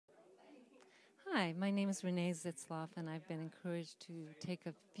Hi, my name is Renee Zitzloff, and I've been encouraged to take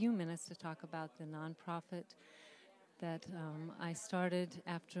a few minutes to talk about the nonprofit that I started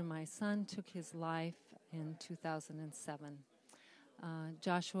after my son took his life in 2007.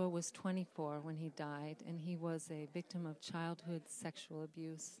 Joshua was 24 when he died, and he was a victim of childhood sexual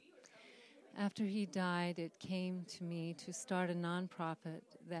abuse. After he died, it came to me to start a nonprofit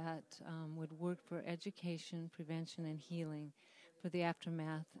that would work for education, prevention, and healing for the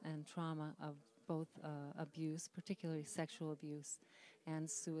aftermath and trauma of both abuse, particularly sexual abuse, and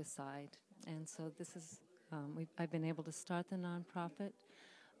suicide. And so I've been able to start the nonprofit.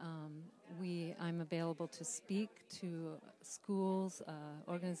 I'm available to speak to schools,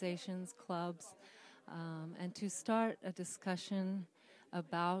 organizations, clubs, and to start a discussion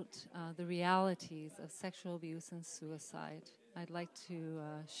about the realities of sexual abuse and suicide. I'd like to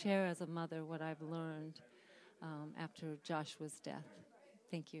share as a mother what I've learned after Joshua's death.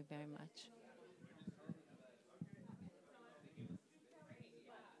 Thank you very much.